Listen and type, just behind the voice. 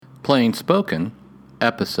Plain Spoken,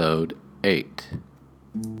 Episode 8.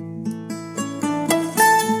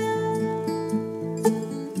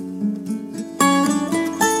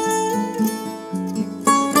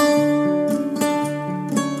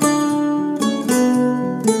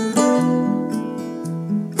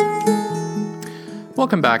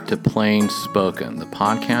 Welcome back to Plain Spoken, the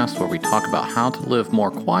podcast where we talk about how to live more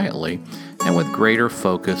quietly and with greater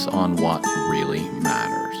focus on what really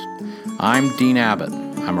matters. I'm Dean Abbott.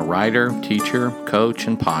 I'm a writer, teacher, coach,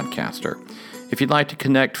 and podcaster. If you'd like to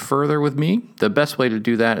connect further with me, the best way to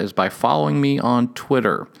do that is by following me on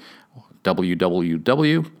Twitter,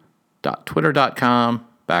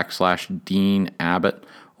 www.twitter.com/Dean Abbott,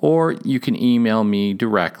 or you can email me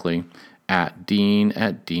directly at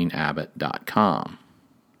dean@deanabbott.com.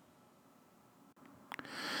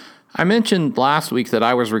 I mentioned last week that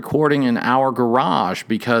I was recording in our garage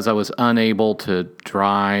because I was unable to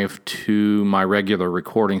drive to my regular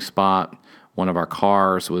recording spot. One of our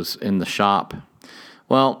cars was in the shop.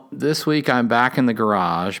 Well, this week I'm back in the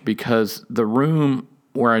garage because the room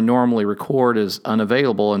where I normally record is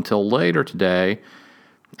unavailable until later today.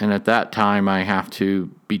 And at that time, I have to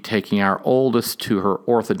be taking our oldest to her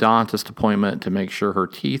orthodontist appointment to make sure her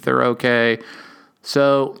teeth are okay.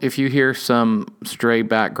 So if you hear some stray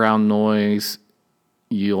background noise,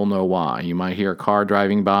 you'll know why. You might hear a car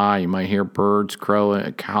driving by. You might hear birds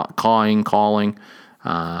crowing, cawing, calling.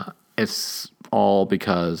 It's all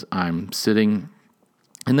because I'm sitting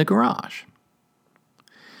in the garage.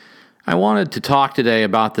 I wanted to talk today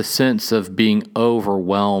about the sense of being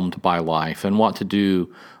overwhelmed by life and what to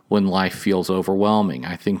do when life feels overwhelming.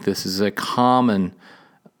 I think this is a common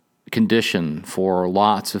condition for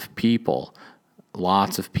lots of people.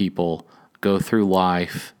 Lots of people go through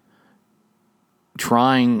life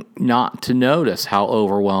trying not to notice how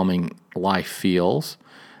overwhelming life feels,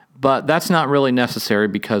 but that's not really necessary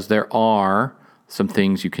because there are some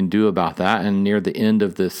things you can do about that. And near the end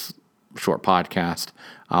of this short podcast,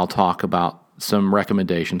 I'll talk about some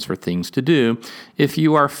recommendations for things to do if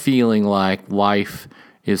you are feeling like life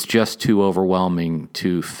is just too overwhelming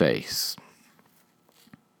to face.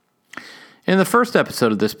 In the first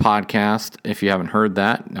episode of this podcast, if you haven't heard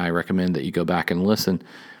that, I recommend that you go back and listen.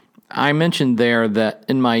 I mentioned there that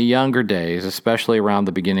in my younger days, especially around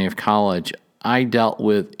the beginning of college, I dealt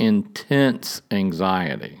with intense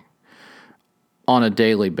anxiety on a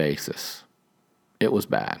daily basis. It was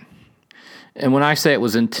bad. And when I say it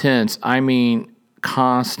was intense, I mean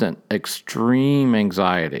constant, extreme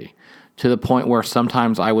anxiety to the point where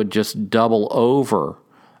sometimes I would just double over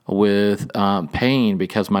with pain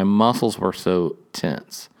because my muscles were so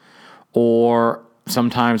tense. Or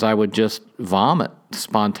sometimes I would just vomit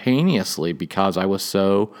spontaneously because I was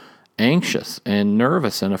so anxious and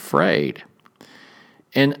nervous and afraid.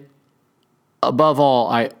 And above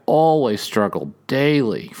all, I always struggled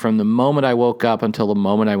daily from the moment I woke up until the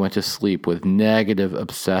moment I went to sleep with negative,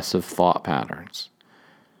 obsessive thought patterns.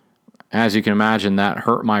 As you can imagine, that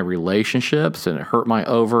hurt my relationships and it hurt my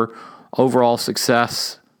overall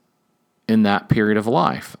success in that period of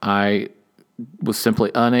life. I was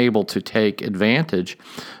simply unable to take advantage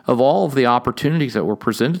of all of the opportunities that were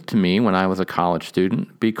presented to me when I was a college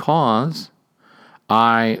student because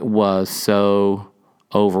I was so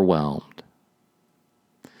overwhelmed.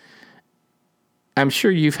 I'm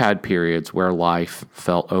sure you've had periods where life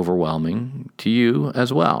felt overwhelming to you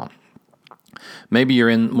as well. Maybe you're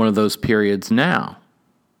in one of those periods now.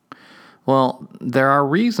 Well, there are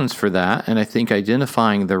reasons for that, and I think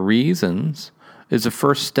identifying the reasons is the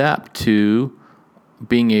first step to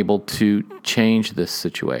being able to change this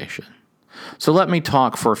situation. So let me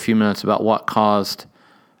talk for a few minutes about what caused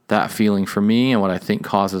that feeling for me and what I think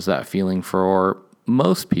causes that feeling for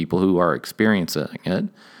most people who are experiencing it.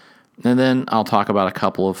 And then I'll talk about a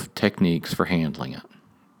couple of techniques for handling it.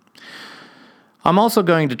 I'm also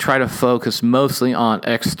going to try to focus mostly on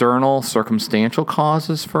external circumstantial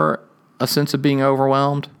causes for a sense of being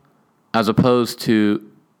overwhelmed, as opposed to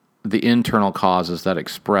the internal causes that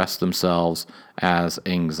express themselves as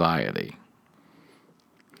anxiety.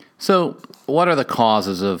 So, what are the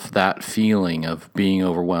causes of that feeling of being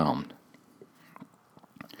overwhelmed?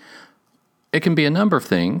 It can be a number of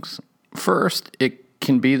things. First, it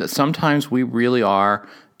can be that sometimes we really are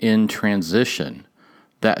in transition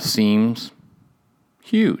that seems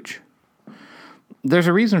huge. There's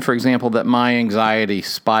a reason, for example, that my anxiety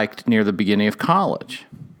spiked near the beginning of college.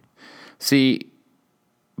 See,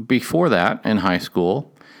 before that, in high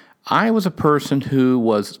school, I was a person who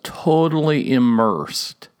was totally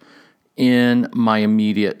immersed in my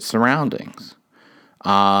immediate surroundings.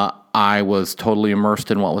 I was totally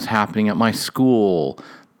immersed in what was happening at my school.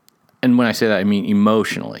 And when I say that, I mean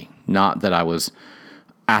emotionally, Not that I was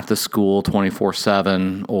at the school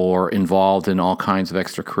 24/7 or involved in all kinds of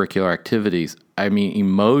extracurricular activities. I mean,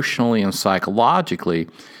 emotionally and psychologically,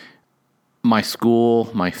 my school,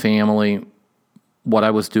 my family, what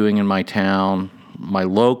I was doing in my town, my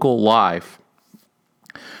local life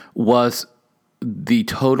was the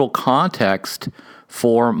total context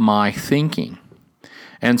for my thinking.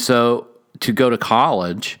 And so to go to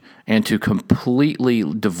college and to completely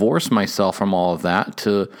divorce myself from all of that,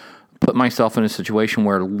 to put myself in a situation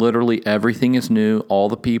where literally everything is new, all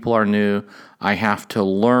the people are new, I have to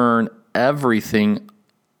learn everything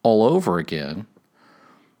all over again,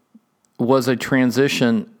 was a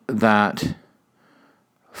transition that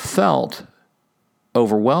felt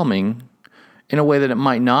overwhelming in a way that it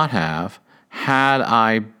might not have had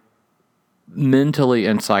I mentally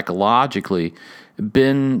and psychologically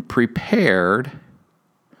been prepared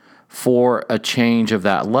for a change of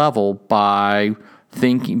that level by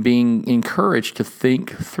being encouraged to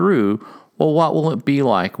think through, well, what will it be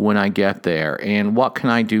like when I get there? And what can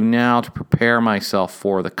I do now to prepare myself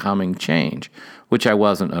for the coming change, which I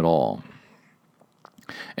wasn't at all.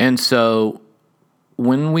 And so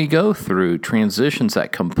when we go through transitions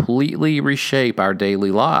that completely reshape our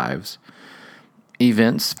daily lives,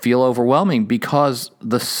 events feel overwhelming because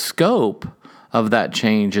the scope of that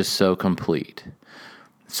change is so complete.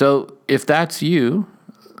 So if that's you,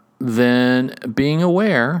 then being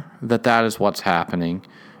aware that that is what's happening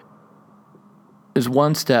is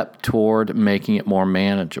one step toward making it more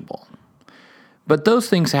manageable. But those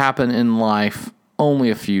things happen in life only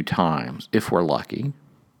a few times, if we're lucky.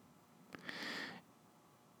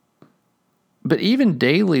 But even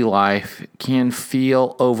daily life can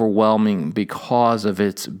feel overwhelming because of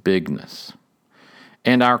its bigness.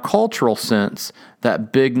 And our cultural sense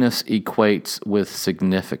that bigness equates with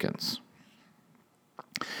significance.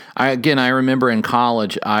 I remember in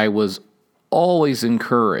college, I was always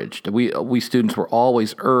encouraged. We students were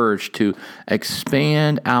always urged to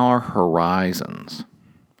expand our horizons.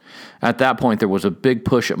 At that point, there was a big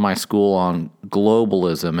push at my school on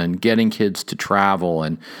globalism and getting kids to travel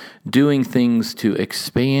and doing things to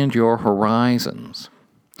expand your horizons.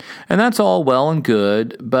 And that's all well and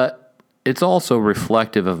good, but it's also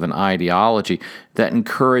reflective of an ideology that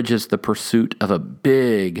encourages the pursuit of a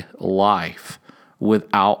big life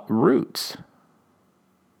without roots.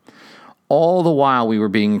 All the while we were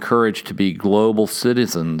being encouraged to be global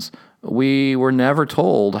citizens, we were never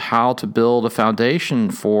told how to build a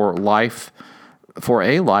foundation for a life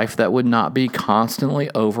that would not be constantly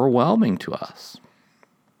overwhelming to us.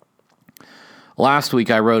 Last week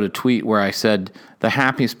I wrote a tweet where I said the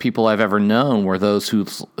happiest people I've ever known were those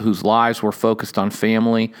whose lives were focused on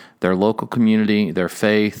family, their local community, their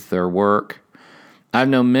faith, their work. I've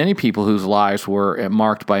known many people whose lives were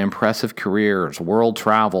marked by impressive careers, world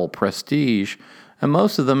travel, prestige, and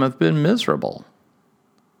most of them have been miserable.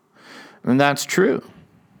 And that's true.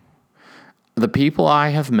 The people I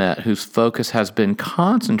have met whose focus has been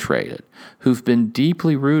concentrated, who've been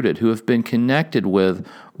deeply rooted, who have been connected with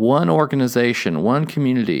one organization, one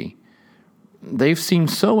community, they've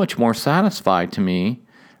seemed so much more satisfied to me.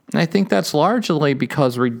 And I think that's largely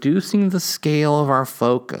because reducing the scale of our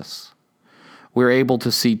focus, we're able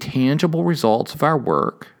to see tangible results of our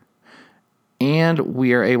work, and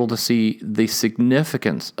we are able to see the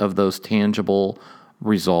significance of those tangible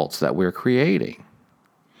results that we're creating.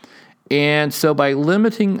 And so by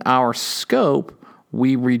limiting our scope,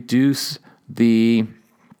 we reduce the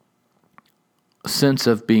sense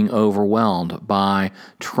of being overwhelmed by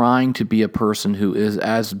trying to be a person who is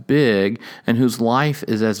as big and whose life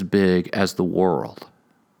is as big as the world.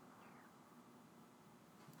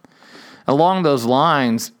 Along those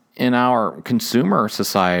lines, in our consumer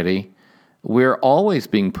society, we're always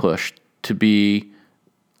being pushed to be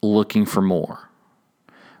looking for more.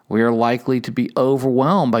 We are likely to be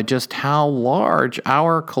overwhelmed by just how large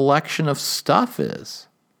our collection of stuff is.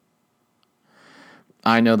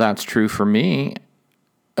 I know that's true for me.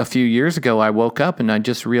 A few years ago, I woke up and I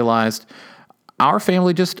just realized our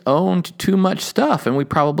family just owned too much stuff, and we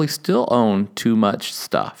probably still own too much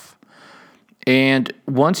stuff. And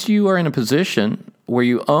once you are in a position where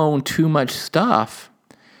you own too much stuff,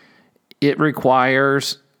 it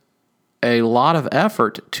requires a lot of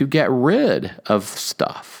effort to get rid of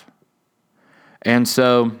stuff. And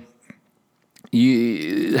so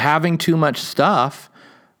having too much stuff,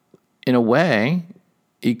 in a way,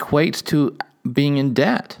 equates to being in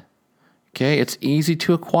debt. Okay, it's easy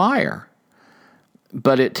to acquire,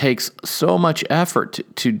 but it takes so much effort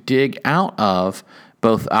to dig out of,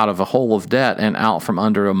 both out of a hole of debt and out from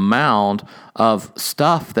under a mound of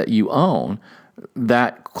stuff that you own,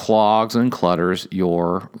 that clogs and clutters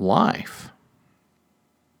your life.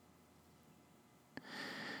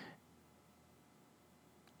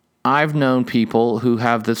 I've known people who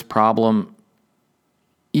have this problem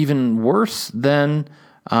even worse than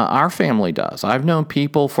our family does. I've known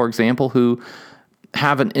people, for example, who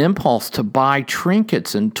have an impulse to buy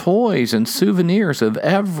trinkets and toys and souvenirs of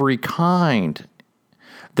every kind.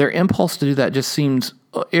 Their impulse to do that just seems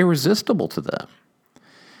irresistible to them.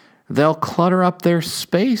 They'll clutter up their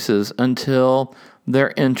spaces until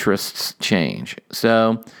their interests change.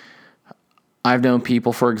 So I've known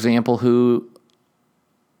people, for example, who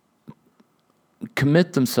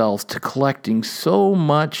commit themselves to collecting so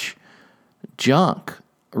much junk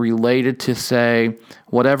related to, say,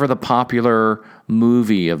 whatever the popular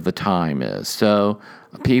movie of the time is. So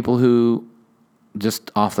people who,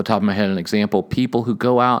 just off the top of my head, an example, people who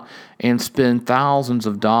go out and spend thousands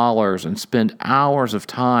of dollars and spend hours of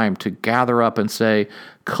time to gather up and, say,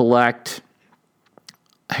 collect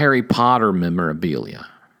Harry Potter memorabilia,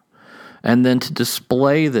 and then to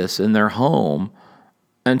display this in their home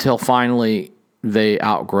until finally they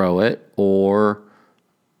outgrow it, or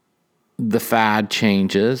the fad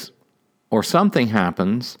changes, or something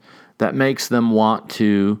happens that makes them want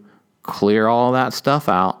to clear all that stuff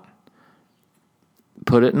out,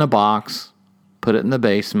 put it in a box, put it in the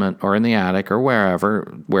basement or in the attic or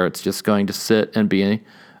wherever, where it's just going to sit and be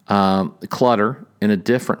clutter in a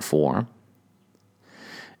different form.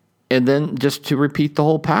 And then just to repeat the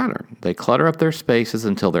whole pattern. They clutter up their spaces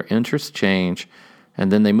until their interests change,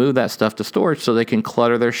 and then they move that stuff to storage so they can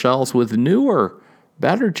clutter their shelves with newer,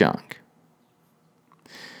 better junk.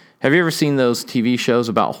 Have you ever seen those TV shows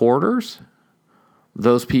about hoarders?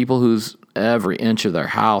 Those people whose every inch of their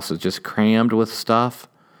house is just crammed with stuff.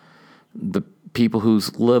 The people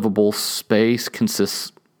whose livable space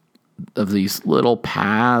consists of these little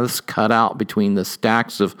paths cut out between the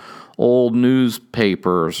stacks of old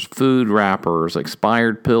newspapers, food wrappers,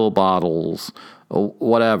 expired pill bottles,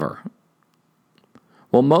 whatever.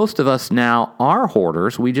 Well, most of us now are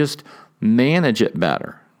hoarders. We just manage it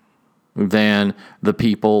better than the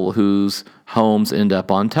people whose homes end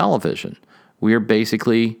up on television. We are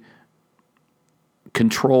basically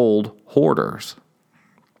controlled hoarders.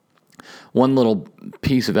 One little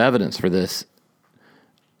piece of evidence for this.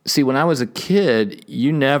 See, when I was a kid,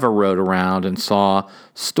 you never rode around and saw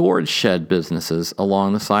storage shed businesses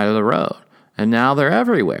along the side of the road. And now they're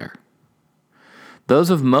everywhere. Those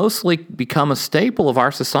have mostly become a staple of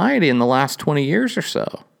our society in the last 20 years or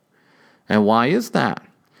so. And why is that?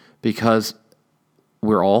 Because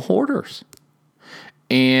we're all hoarders.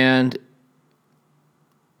 And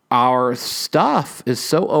our stuff is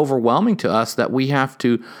so overwhelming to us that we have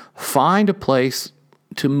to find a place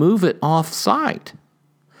to move it off-site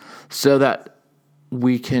so that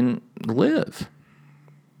we can live.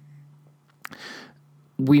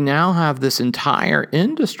 We now have this entire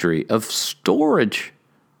industry of storage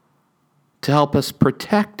to help us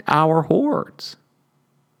protect our hoards.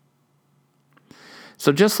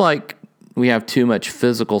 So just like we have too much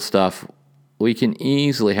physical stuff, we can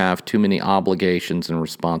easily have too many obligations and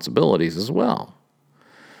responsibilities as well.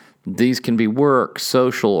 These can be work,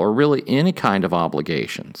 social, or really any kind of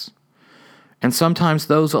obligations. And sometimes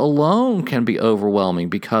those alone can be overwhelming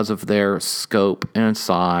because of their scope and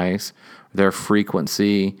size, their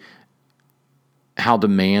frequency, how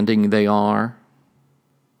demanding they are.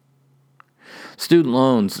 Student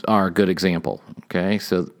loans are a good example. Okay,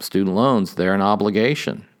 so student loans, they're an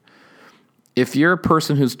obligation. If you're a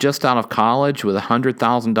person who's just out of college with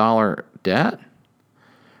 $100,000 debt,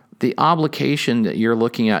 the obligation that you're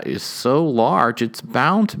looking at is so large, it's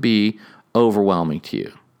bound to be overwhelming to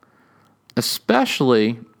you,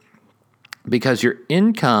 especially because your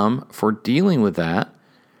income for dealing with that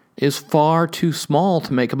is far too small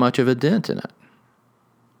to make much of a dent in it.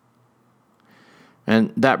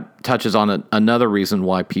 And that touches on another reason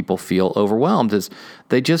why people feel overwhelmed is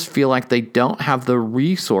they just feel like they don't have the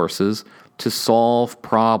resources to solve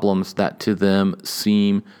problems that to them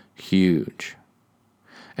seem huge.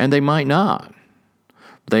 And they might not.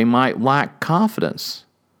 They might lack confidence.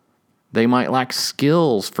 They might lack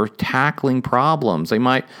skills for tackling problems. They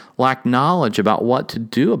might lack knowledge about what to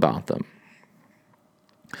do about them.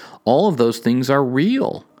 All of those things are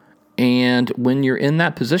real. And when you're in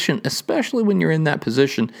that position, especially when you're in that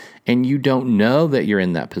position and you don't know that you're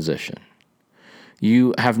in that position,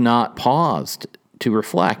 you have not paused to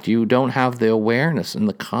reflect. You don't have the awareness and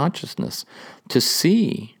the consciousness to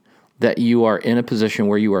see that you are in a position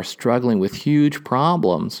where you are struggling with huge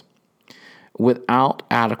problems without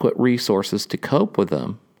adequate resources to cope with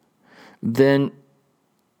them, then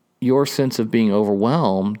your sense of being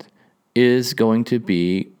overwhelmed is going to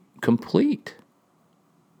be complete.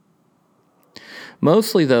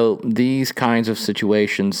 Mostly, though, these kinds of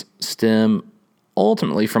situations stem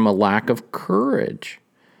ultimately from a lack of courage,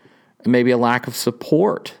 maybe a lack of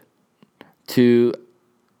support to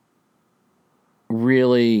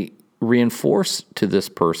really reinforce to this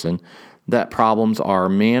person that problems are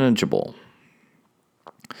manageable.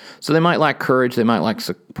 So they might lack courage, they might lack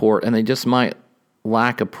support, and they just might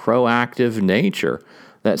lack a proactive nature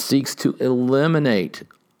that seeks to eliminate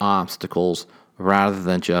obstacles rather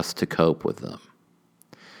than just to cope with them.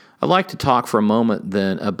 I'd like to talk for a moment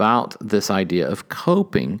then about this idea of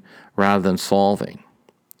coping rather than solving.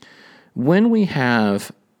 When we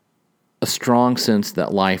have a strong sense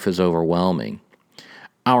that life is overwhelming,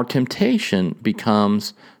 our temptation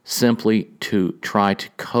becomes simply to try to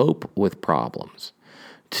cope with problems,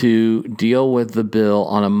 to deal with the bill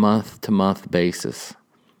on a month-to-month basis,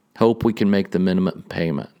 hope we can make the minimum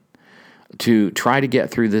payment, to try to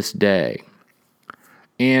get through this day,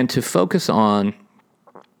 and to focus on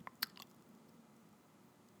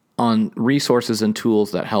resources and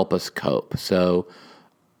tools that help us cope. So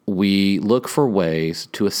we look for ways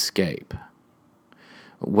to escape,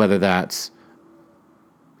 whether that's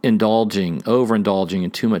overindulging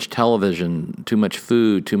in too much television, too much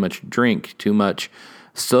food, too much drink, too much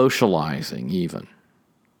socializing even.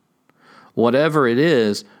 Whatever it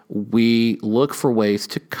is, we look for ways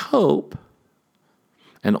to cope,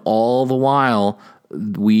 and all the while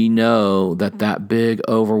we know that big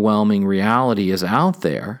overwhelming reality is out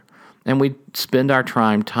there, and we spend our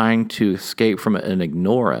time trying to escape from it and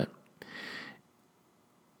ignore it.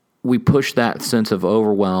 We push that sense of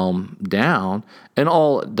overwhelm down, and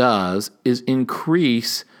all it does is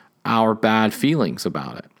increase our bad feelings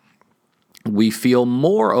about it. We feel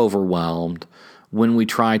more overwhelmed when we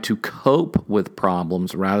try to cope with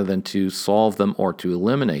problems rather than to solve them or to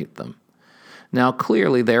eliminate them. Now,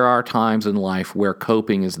 clearly, there are times in life where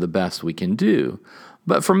coping is the best we can do,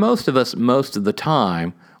 but for most of us, most of the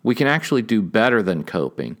time, we can actually do better than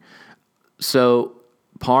coping. So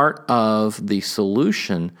part of the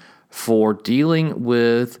solution for dealing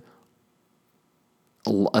with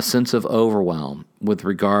a sense of overwhelm with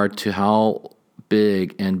regard to how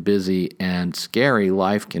big and busy and scary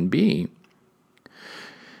life can be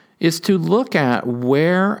is to look at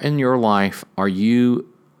where in your life are you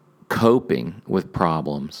coping with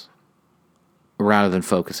problems rather than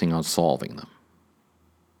focusing on solving them.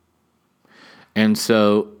 And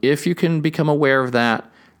so if you can become aware of that,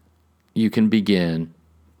 you can begin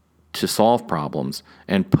to solve problems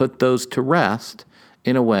and put those to rest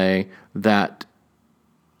in a way that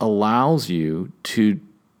allows you to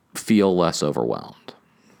feel less overwhelmed.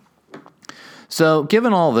 So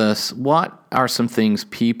given all this, what are some things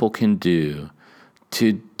people can do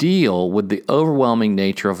to deal with the overwhelming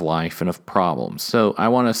nature of life and of problems? So I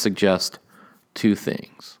want to suggest two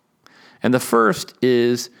things. And the first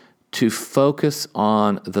is to focus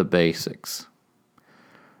on the basics.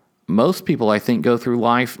 Most people, I think, go through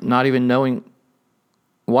life not even knowing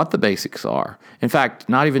what the basics are. In fact,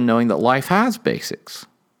 not even knowing that life has basics.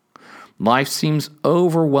 Life seems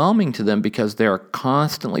overwhelming to them because they are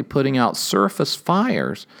constantly putting out surface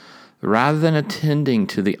fires rather than attending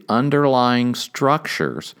to the underlying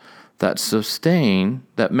structures that sustain,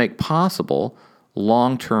 that make possible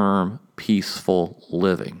long-term peaceful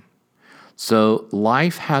living. So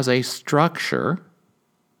life has a structure,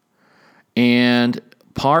 and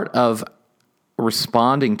part of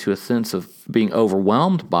responding to a sense of being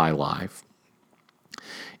overwhelmed by life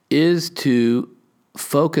is to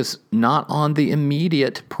focus not on the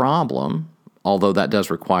immediate problem, although that does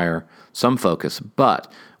require some focus,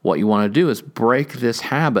 but what you want to do is break this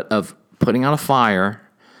habit of putting out a fire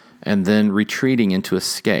and then retreating into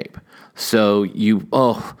escape. So you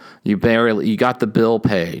got the bill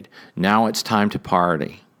paid. Now it's time to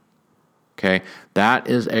party. Okay? That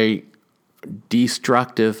is a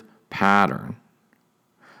destructive pattern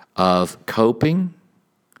of coping,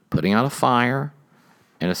 putting out a fire,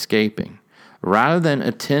 and escaping, rather than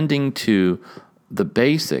attending to the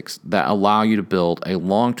basics that allow you to build a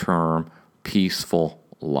long-term, peaceful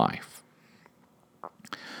life.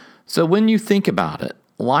 So when you think about it,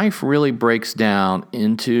 life really breaks down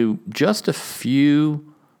into just a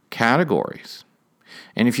few categories.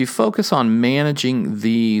 And if you focus on managing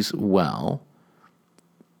these well,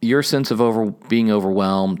 your sense of being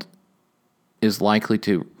overwhelmed is likely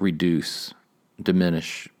to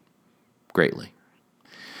diminish greatly.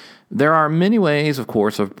 There are many ways, of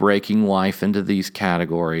course, of breaking life into these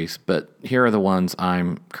categories, but here are the ones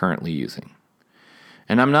I'm currently using.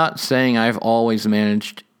 And I'm not saying I've always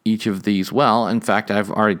managed each of these well. In fact, I've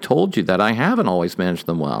already told you that I haven't always managed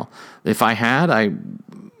them well. If I had, I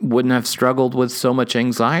wouldn't have struggled with so much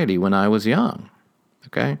anxiety when I was young.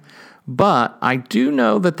 Okay? But I do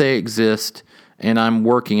know that they exist, and I'm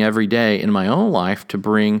working every day in my own life to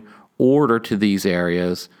bring order to these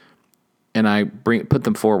areas, and I put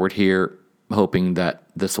them forward here, hoping that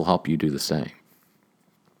this will help you do the same.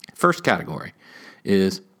 First category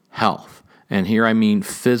is health, and here I mean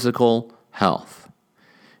physical health.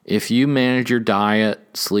 If you manage your diet,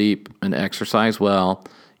 sleep, and exercise well,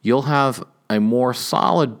 you'll have a more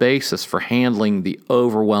solid basis for handling the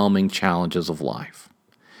overwhelming challenges of life.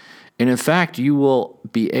 And in fact, you will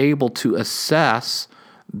be able to assess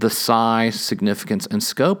the size, significance, and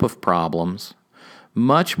scope of problems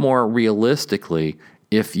much more realistically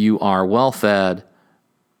if you are well-fed,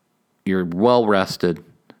 you're well-rested,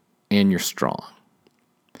 and you're strong.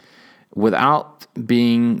 Without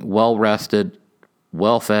being well-rested,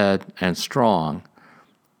 well-fed, and strong,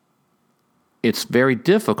 it's very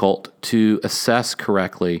difficult to assess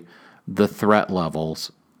correctly the threat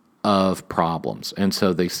levels of problems, and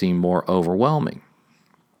so they seem more overwhelming.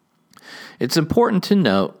 It's important to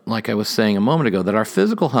note, like I was saying a moment ago, that our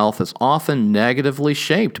physical health is often negatively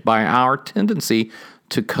shaped by our tendency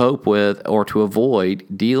to cope with or to avoid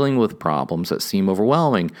dealing with problems that seem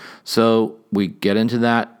overwhelming. So we get into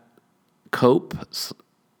that cope-escape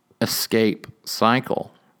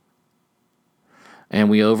cycle. And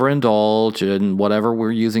we overindulge in whatever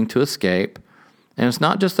we're using to escape. And it's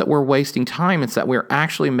not just that we're wasting time, it's that we're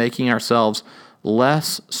actually making ourselves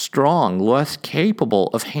less strong, less capable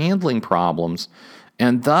of handling problems,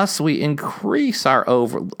 and thus we increase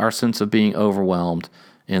our sense of being overwhelmed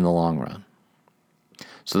in the long run.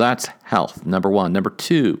 So that's health, number one. Number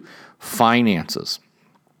two, finances.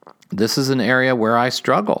 This is an area where I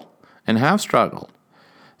struggle and have struggled.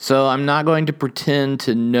 So I'm not going to pretend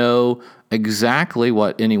to know exactly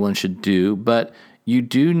what anyone should do, but you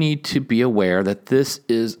do need to be aware that this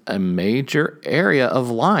is a major area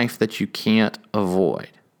of life that you can't avoid.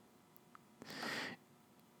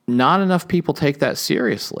 Not enough people take that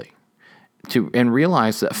seriously and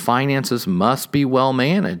realize that finances must be well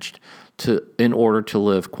managed in order to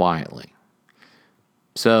live quietly.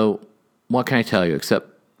 So what can I tell you except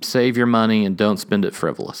save your money and don't spend it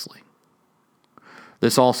frivolously?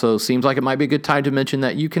 This also seems like it might be a good time to mention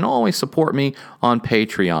that you can always support me on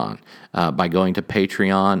Patreon by going to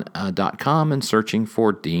patreon.com and searching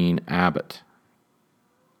for Dean Abbott.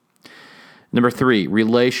 Number three,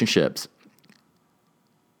 relationships.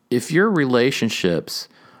 If your relationships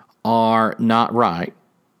are not right,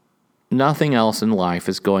 nothing else in life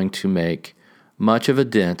is going to make much of a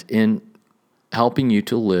dent in helping you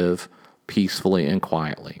to live peacefully and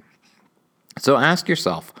quietly. So ask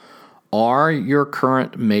yourself, are your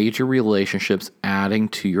current major relationships adding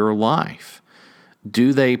to your life?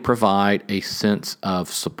 Do they provide a sense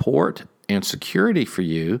of support and security for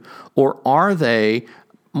you, or are they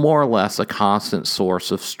more or less a constant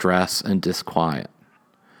source of stress and disquiet?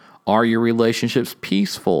 Are your relationships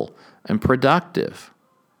peaceful and productive?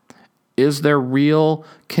 Is there real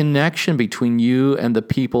connection between you and the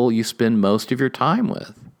people you spend most of your time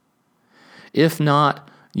with? If not,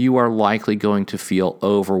 you are likely going to feel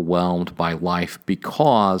overwhelmed by life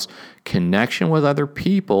because connection with other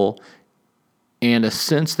people and a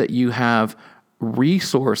sense that you have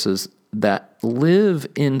resources that live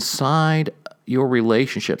inside your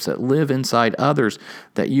relationships, that live inside others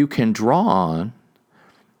that you can draw on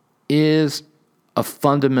is a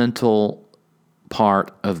fundamental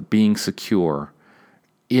part of being secure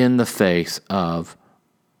in the face of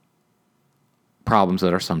problems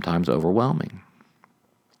that are sometimes overwhelming.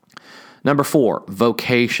 Number four,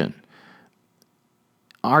 vocation.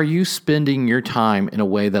 Are you spending your time in a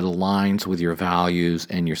way that aligns with your values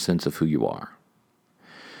and your sense of who you are?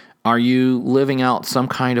 Are you living out some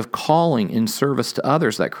kind of calling in service to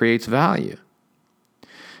others that creates value?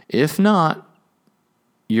 If not,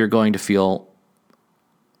 you're going to feel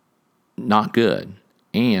not good,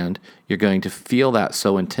 and you're going to feel that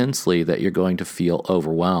so intensely that you're going to feel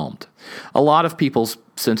overwhelmed. A lot of people's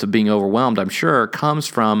sense of being overwhelmed, I'm sure, comes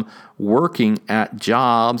from working at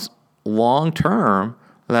jobs long-term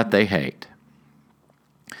that they hate.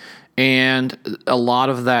 And a lot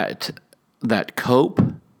of that cope,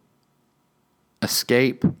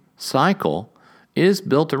 escape cycle is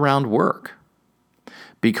built around work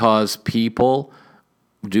because people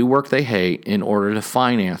do work they hate in order to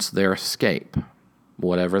finance their escape,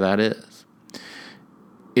 whatever that is.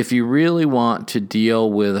 If you really want to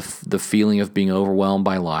deal with the feeling of being overwhelmed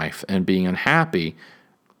by life and being unhappy,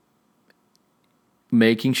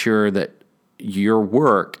 making sure that your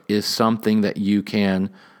work is something that you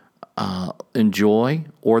can enjoy,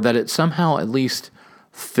 or that it somehow at least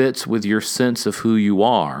fits with your sense of who you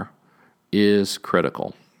are, is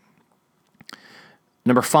critical.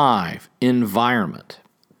 Number 5, environment.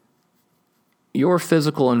 Your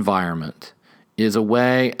physical environment is a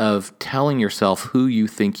way of telling yourself who you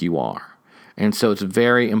think you are. And so it's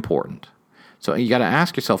very important. So you got to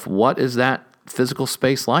ask yourself, what is that physical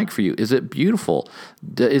space like for you? Is it beautiful?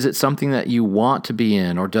 Is it something that you want to be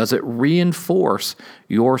in? Or does it reinforce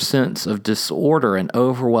your sense of disorder and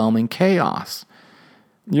overwhelming chaos?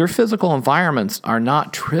 Your physical environments are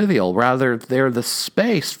not trivial. Rather, they're the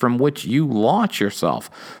space from which you launch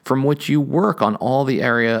yourself, from which you work on all the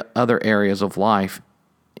other areas of life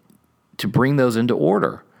to bring those into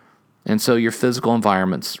order. And so your physical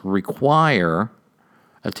environments require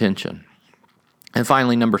attention. And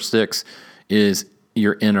finally, number 6 is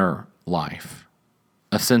your inner life,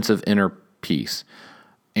 a sense of inner peace,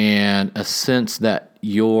 and a sense that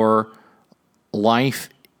your life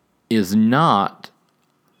is not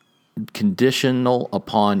conditional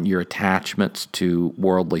upon your attachments to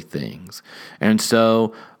worldly things. And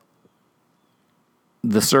so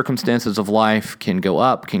the circumstances of life can go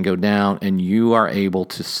up, can go down, and you are able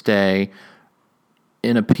to stay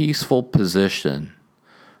in a peaceful position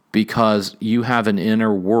because you have an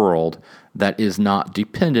inner world that is not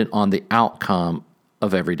dependent on the outcome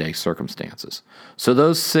of everyday circumstances. So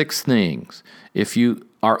those 6 things, if you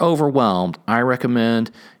are overwhelmed, I recommend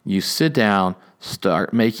you sit down,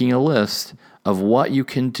 start making a list of what you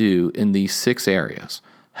can do in these 6 areas: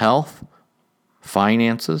 health,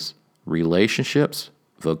 finances, relationships,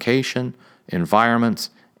 vocation, environments,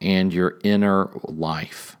 and your inner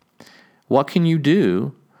life. What can you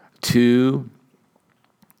do to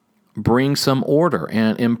bring some order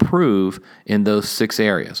and improve in those 6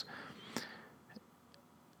 areas?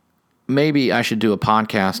 Maybe I should do a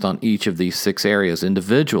podcast on each of these 6 areas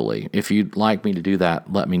individually. If you'd like me to do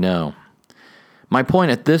that, let me know. My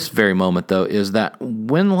point at this very moment, though, is that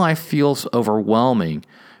when life feels overwhelming,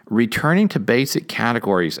 returning to basic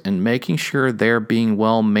categories and making sure they're being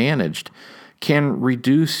well managed can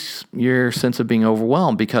reduce your sense of being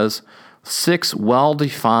overwhelmed, because 6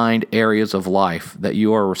 well-defined areas of life that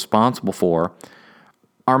you are responsible for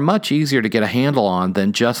are much easier to get a handle on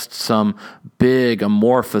than just some big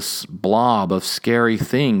amorphous blob of scary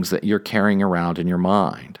things that you're carrying around in your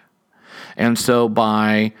mind. And so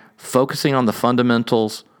by focusing on the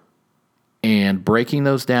fundamentals and breaking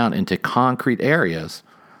those down into concrete areas,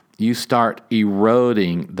 you start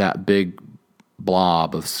eroding that big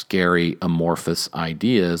blob of scary amorphous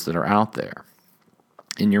ideas that are out there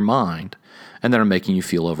in your mind and that are making you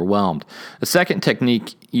feel overwhelmed. The second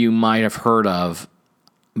technique you might have heard of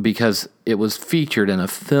because it was featured in a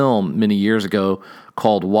film many years ago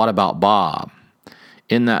called What About Bob?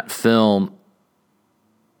 In that film,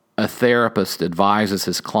 a therapist advises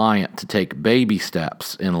his client to take baby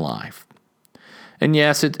steps in life. And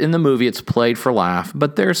yes, in the movie it's played for laugh,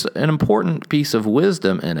 but there's an important piece of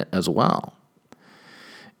wisdom in it as well.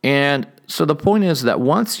 And so the point is that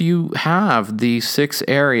once you have these 6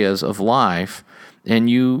 areas of life and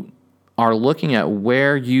you are looking at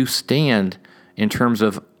where you stand in terms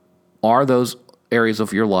of are those areas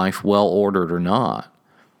of your life well ordered or not,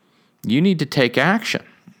 you need to take action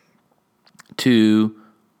to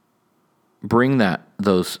bring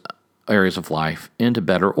those areas of life into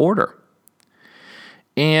better order.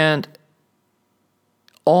 And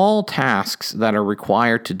all tasks that are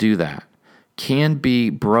required to do that can be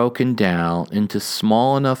broken down into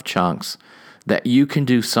small enough chunks that you can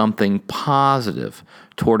do something positive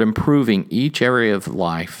toward improving each area of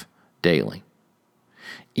life daily.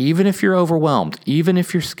 Even if you're overwhelmed, even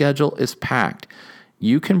if your schedule is packed,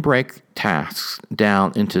 you can break tasks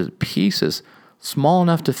down into pieces small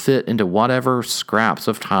enough to fit into whatever scraps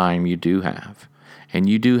of time you do have. And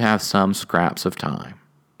you do have some scraps of time.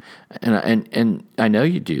 And I know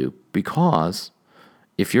you do, because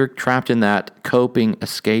if you're trapped in that coping,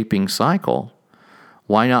 escaping cycle,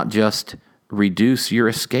 why not just reduce your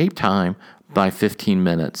escape time by 15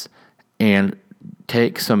 minutes and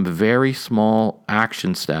take some very small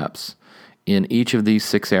action steps in each of these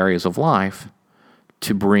 6 areas of life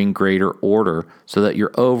to bring greater order so that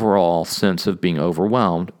your overall sense of being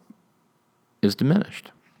overwhelmed is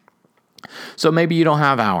diminished. So maybe you don't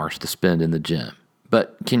have hours to spend in the gym,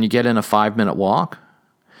 but can you get in a 5-minute walk?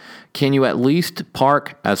 Can you at least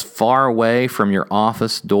park as far away from your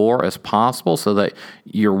office door as possible so that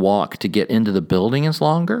your walk to get into the building is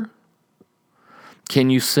longer? Can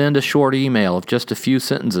you send a short email of just a few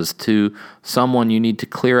sentences to someone you need to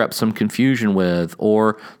clear up some confusion with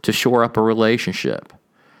or to shore up a relationship?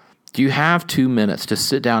 Do you have 2 minutes to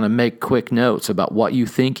sit down and make quick notes about what you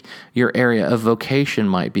think your area of vocation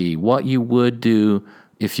might be, what you would do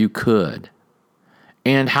if you could?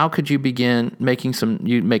 And how could you begin make some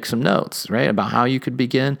notes, right, about how you could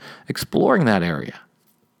begin exploring that area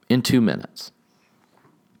in 2 minutes.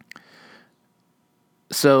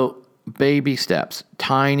 So baby steps,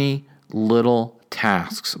 tiny little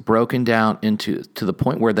tasks broken down to the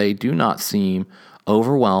point where they do not seem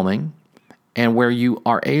overwhelming, and where you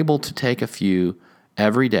are able to take a few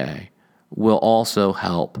every day will also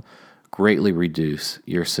help greatly reduce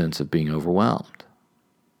your sense of being overwhelmed.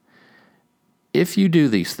 If you do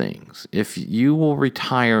these things, if you will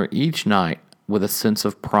retire each night with a sense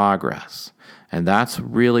of progress, and that's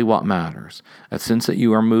really what matters, a sense that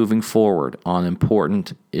you are moving forward on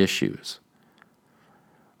important issues.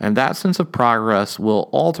 And that sense of progress will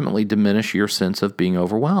ultimately diminish your sense of being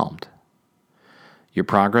overwhelmed. Your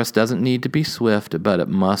progress doesn't need to be swift, but it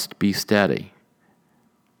must be steady.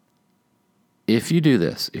 If you do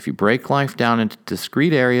this, if you break life down into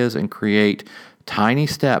discrete areas and create tiny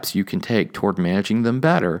steps you can take toward managing them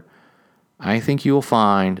better, I think you will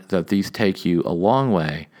find that these take you a long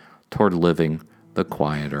way toward living the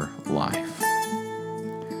quieter life.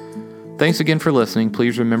 Thanks again for listening.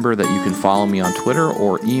 Please remember that you can follow me on Twitter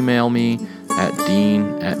or email me at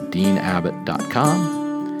dean@deanabbott.com.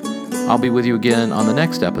 I'll be with you again on the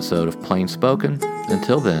next episode of Plain Spoken.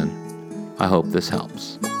 Until then, I hope this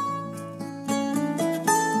helps.